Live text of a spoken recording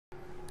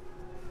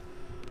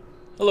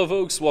Hello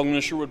folks, welcome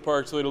to Sherwood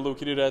Park Toyota,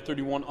 located at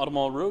 31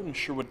 Automall Road in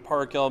Sherwood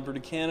Park,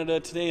 Alberta, Canada.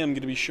 Today I'm going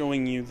to be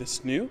showing you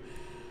this new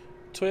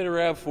Toyota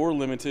RAV4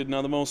 Limited.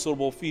 Now the most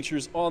notable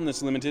features on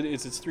this Limited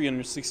is its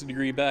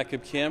 360-degree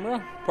backup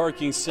camera,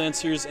 parking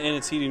sensors, and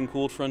its heated and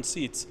cooled front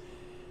seats.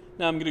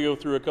 Now I'm going to go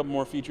through a couple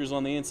more features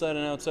on the inside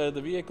and outside of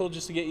the vehicle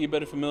just to get you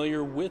better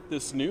familiar with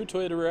this new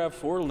Toyota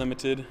RAV4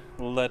 Limited.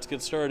 Let's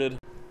get started.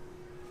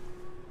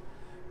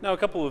 Now a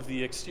couple of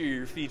the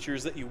exterior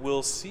features that you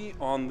will see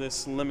on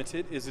this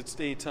Limited is its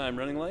daytime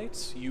running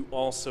lights. You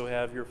also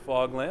have your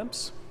fog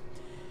lamps.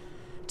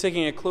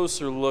 Taking a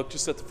closer look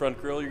just at the front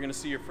grille, you're going to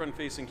see your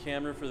front-facing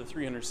camera for the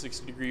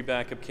 360-degree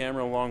backup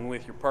camera along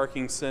with your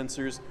parking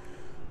sensors.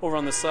 Over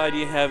on the side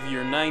you have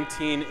your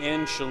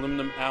 19-inch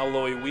aluminum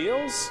alloy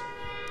wheels.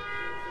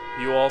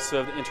 You also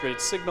have the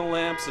integrated signal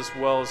lamps as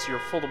well as your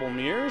foldable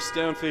mirrors.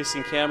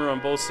 Down-facing camera on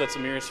both sets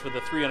of mirrors for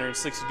the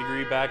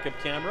 360-degree backup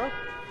camera.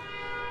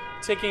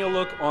 Taking a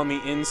look on the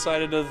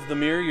inside of the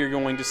mirror, you're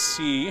going to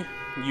see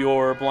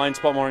your blind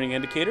spot warning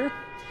indicator.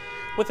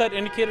 With that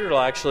indicator, it'll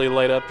actually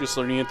light up just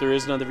learning if there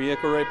is another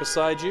vehicle right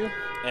beside you.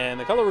 And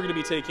the color we're going to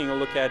be taking a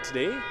look at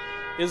today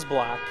is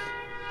black.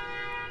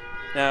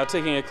 Now,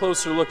 taking a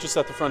closer look just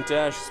at the front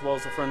dash as well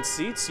as the front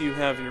seats, you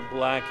have your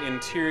black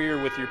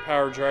interior with your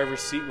power driver's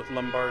seat with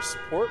lumbar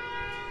support.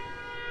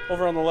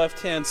 Over on the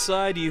left-hand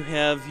side, you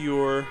have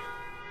your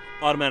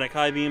automatic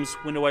high beams,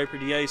 window wiper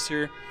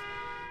de-icer,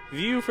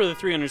 view for the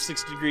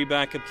 360-degree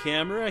backup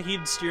camera,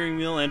 heated steering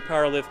wheel, and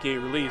power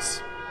liftgate release.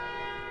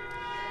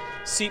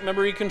 Seat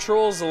memory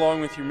controls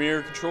along with your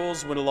mirror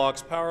controls, window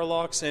locks, power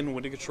locks, and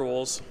window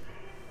controls.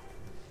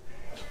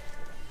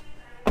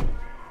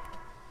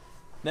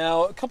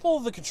 Now, a couple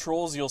of the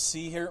controls you'll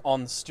see here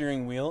on the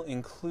steering wheel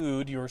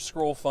include your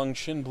scroll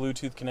function,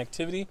 Bluetooth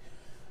connectivity.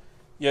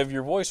 You have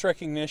your voice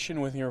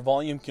recognition with your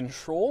volume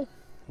control,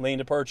 lane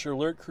departure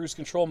alert, cruise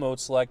control, mode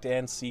select,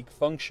 and seek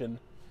function.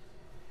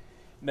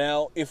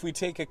 Now, if we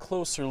take a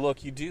closer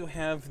look, you do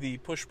have the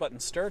push button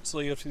start, so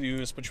all you have to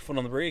do is put your foot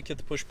on the brake, hit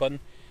the push button,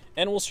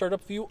 and it will start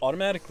up for you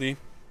automatically.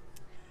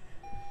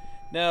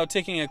 Now,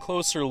 taking a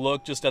closer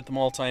look just at the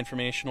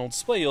multi-informational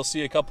display, you'll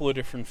see a couple of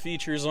different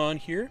features on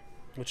here,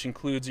 which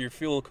includes your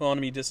fuel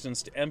economy,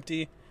 distance to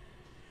empty.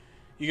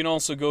 You can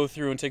also go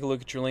through and take a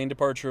look at your lane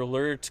departure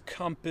alert,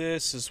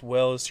 compass, as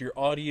well as your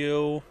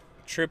audio,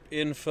 trip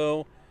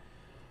info,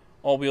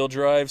 all-wheel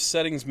drive,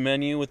 settings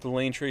menu with the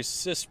lane trace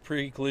assist,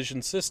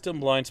 pre-collision system,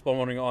 blind spot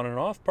warning on and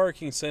off,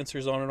 parking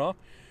sensors on and off,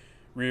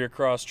 rear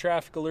cross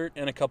traffic alert,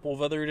 and a couple of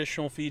other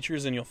additional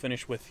features, and you'll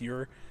finish with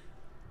your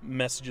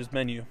messages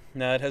menu.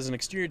 Now it has an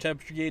exterior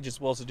temperature gauge as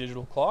well as a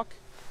digital clock.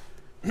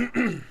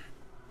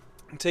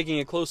 Taking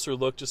a closer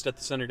look just at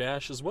the center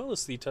dash as well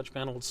as the touch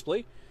panel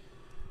display,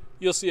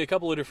 you'll see a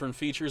couple of different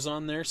features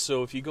on there.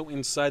 So if you go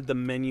inside the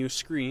menu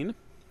screen,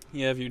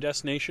 you have your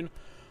destination,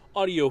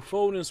 audio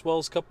phone, as well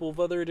as a couple of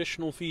other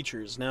additional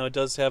features. Now it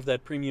does have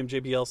that premium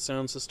JBL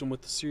sound system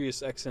with the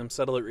Sirius XM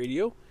satellite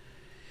radio.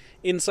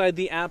 Inside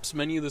the apps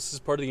menu, this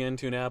is part of the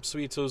Entune app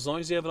suite, so as long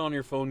as you have it on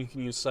your phone, you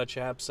can use such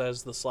apps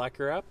as the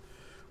Slacker app,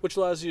 which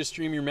allows you to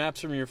stream your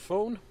maps from your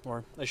phone,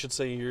 or I should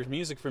say your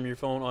music from your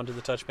phone, onto the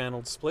touch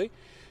panel display.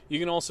 You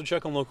can also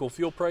check on local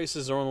fuel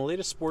prices or on the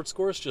latest sports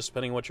scores, just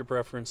depending on what your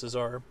preferences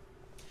are.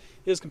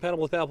 It is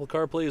compatible with Apple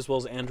CarPlay as well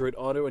as Android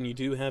Auto, and you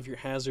do have your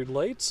hazard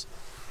lights.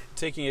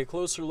 Taking a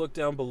closer look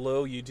down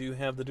below, you do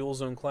have the dual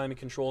zone climate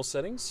control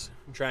settings,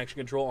 traction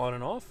control on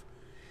and off,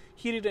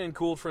 heated and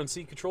cooled front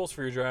seat controls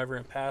for your driver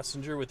and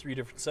passenger with 3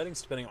 different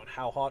settings depending on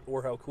how hot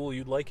or how cool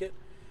you'd like it,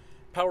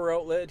 power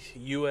outlet,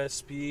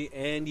 USB,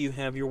 and you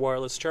have your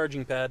wireless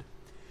charging pad.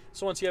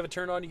 So once you have it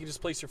turned on, you can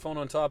just place your phone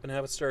on top and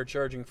have it start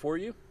charging for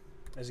you.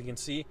 As you can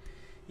see,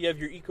 you have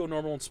your Eco,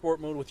 Normal, and Sport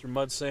mode with your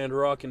mud, sand,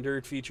 rock, and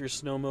dirt features,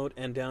 snow mode,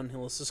 and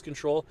downhill assist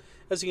control.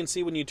 As you can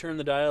see, when you turn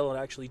the dial, it'll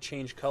actually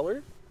change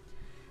color.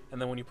 And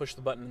then when you push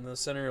the button in the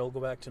center, it'll go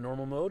back to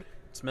normal mode.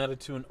 It's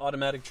mounted to an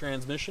automatic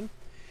transmission.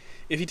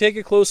 If you take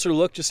a closer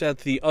look just at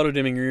the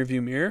auto-dimming rear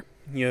view mirror,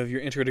 you have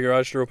your integrated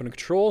garage door opening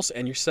controls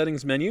and your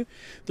settings menu.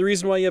 The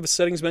reason why you have a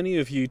settings menu,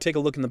 if you take a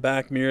look in the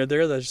back mirror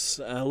there, there's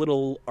a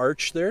little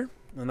arch there,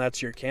 and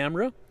that's your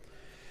camera.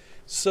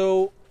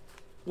 So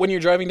when you're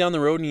driving down the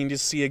road and you can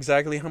just see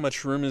exactly how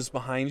much room is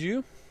behind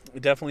you,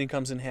 it definitely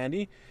comes in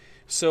handy.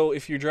 So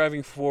if you're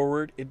driving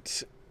forward,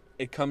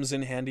 it comes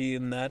in handy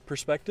in that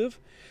perspective,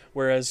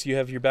 whereas you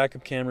have your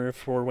backup camera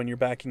for when you're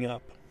backing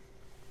up.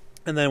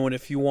 And then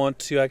if you want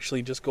to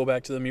actually just go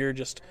back to the mirror,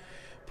 just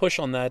push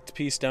on that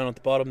piece down at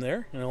the bottom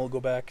there, and it'll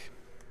go back.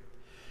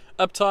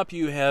 Up top,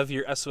 you have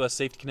your SOS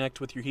Safety Connect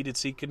with your heated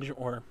seat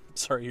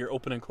your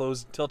open and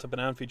close tilt up and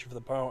down feature for the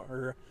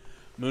power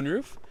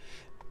moonroof.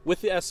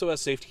 With the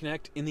SOS Safety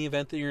Connect, in the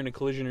event that you're in a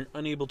collision or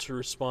unable to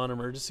respond,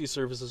 emergency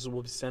services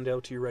will be sent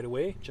out to you right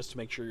away just to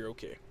make sure you're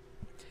okay.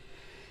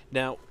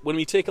 Now, when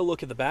we take a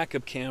look at the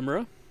backup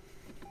camera,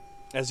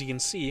 as you can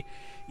see,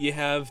 you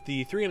have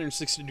the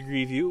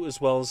 360-degree view as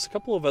well as a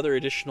couple of other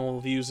additional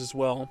views as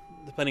well,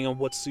 depending on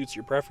what suits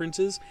your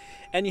preferences.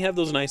 And you have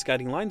those nice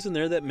guiding lines in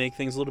there that make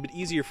things a little bit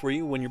easier for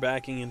you when you're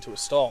backing into a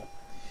stall.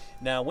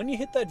 Now, when you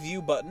hit that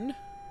view button,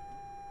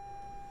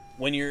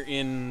 when you're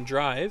in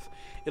drive,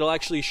 it'll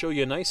actually show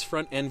you a nice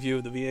front end view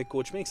of the vehicle,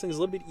 which makes things a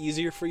little bit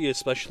easier for you,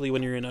 especially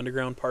when you're in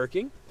underground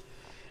parking.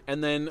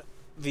 And then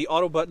the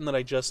auto button that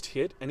I just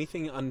hit,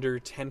 anything under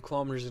 10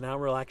 kilometers an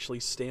hour will actually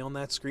stay on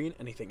that screen.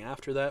 Anything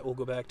after that will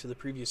go back to the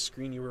previous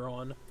screen you were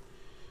on.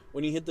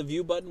 When you hit the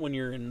view button when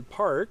you're in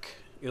park,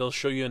 it'll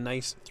show you a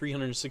nice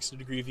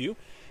 360-degree view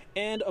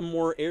and a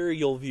more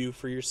aerial view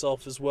for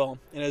yourself as well.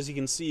 And as you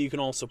can see, you can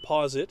also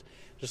pause it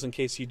just in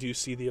case you do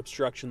see the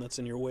obstruction that's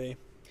in your way.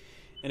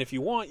 And if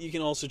you want, you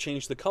can also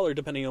change the color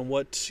depending on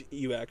what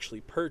you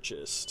actually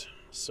purchased.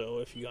 So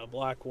if you got a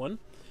black one,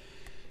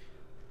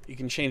 you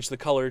can change the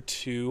color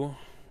to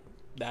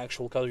the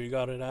actual color you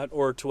got it at,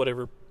 or to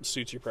whatever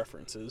suits your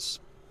preferences.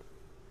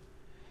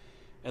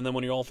 And then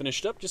when you're all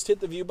finished up, just hit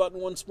the view button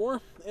once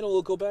more, and it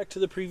will go back to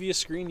the previous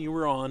screen you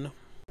were on.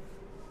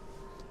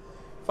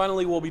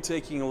 Finally, we'll be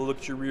taking a look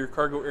at your rear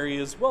cargo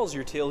area as well as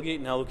your tailgate.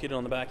 Now located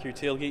on the back of your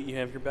tailgate, you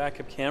have your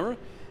backup camera,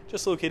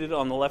 just located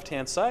on the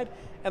left-hand side,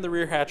 and the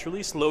rear hatch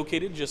release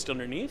located just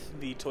underneath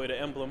the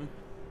Toyota emblem.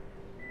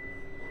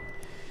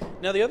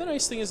 Now the other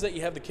nice thing is that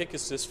you have the kick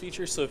assist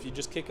feature, so if you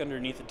just kick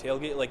underneath the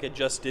tailgate like I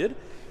just did,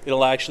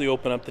 it'll actually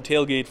open up the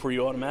tailgate for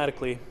you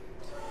automatically.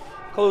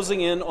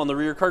 Closing in on the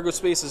rear cargo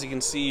space, as you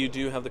can see, you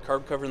do have the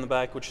carb cover in the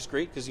back, which is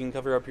great because you can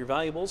cover up your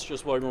valuables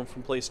just while you're going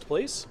from place to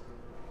place.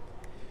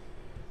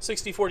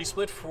 60-40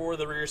 split for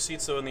the rear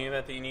seat, so in the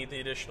event that you need the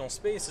additional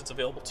space, it's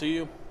available to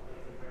you.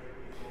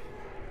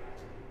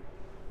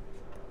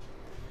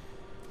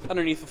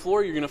 Underneath the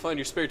floor, you're going to find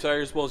your spare tire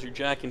as well as your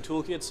jack and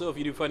toolkit, so if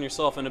you do find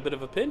yourself in a bit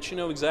of a pinch, you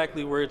know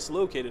exactly where it's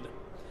located.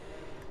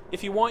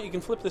 If you want, you can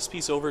flip this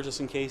piece over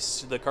just in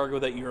case the cargo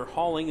that you're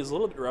hauling is a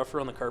little bit rougher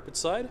on the carpet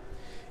side.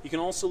 You can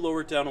also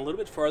lower it down a little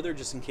bit farther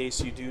just in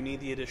case you do need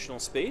the additional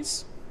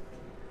space.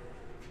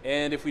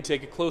 And if we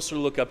take a closer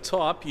look up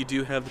top, you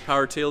do have the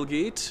power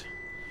tailgate,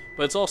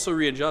 but it's also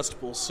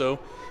readjustable. So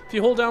if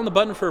you hold down the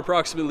button for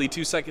approximately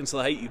 2 seconds to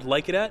the height you'd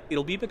like it at,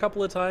 it'll beep a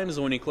couple of times,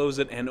 and when you close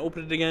it and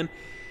open it again,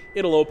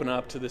 it'll open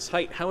up to this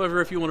height.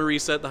 However, if you want to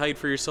reset the height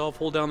for yourself,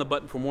 hold down the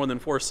button for more than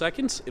 4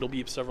 seconds. It'll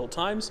beep several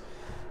times.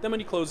 Then when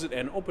you close it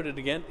and open it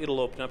again, it'll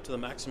open up to the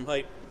maximum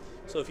height.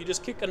 So if you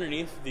just kick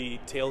underneath the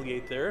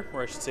tailgate there,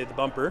 or I should say the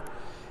bumper,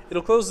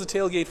 it'll close the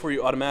tailgate for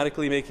you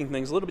automatically, making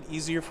things a little bit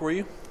easier for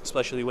you,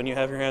 especially when you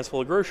have your hands full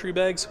of grocery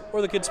bags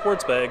or the kids'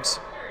 sports bags.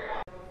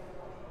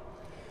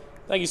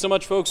 Thank you so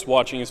much, folks, for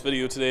watching this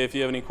video today. If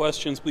you have any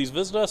questions, please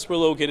visit us. We're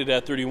located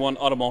at 31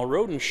 Automall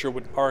Road in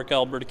Sherwood Park,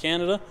 Alberta,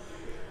 Canada.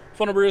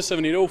 Phone number is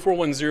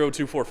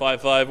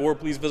 780-410-2455, or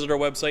please visit our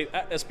website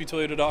at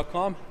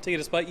sptoyota.com. Take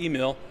us by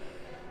email.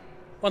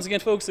 Once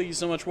again, folks, thank you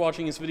so much for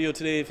watching this video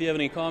today. If you have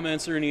any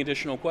comments or any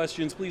additional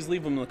questions, please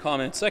leave them in the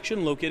comment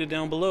section located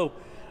down below.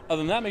 Other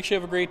than that, make sure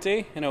you have a great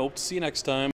day, and I hope to see you next time.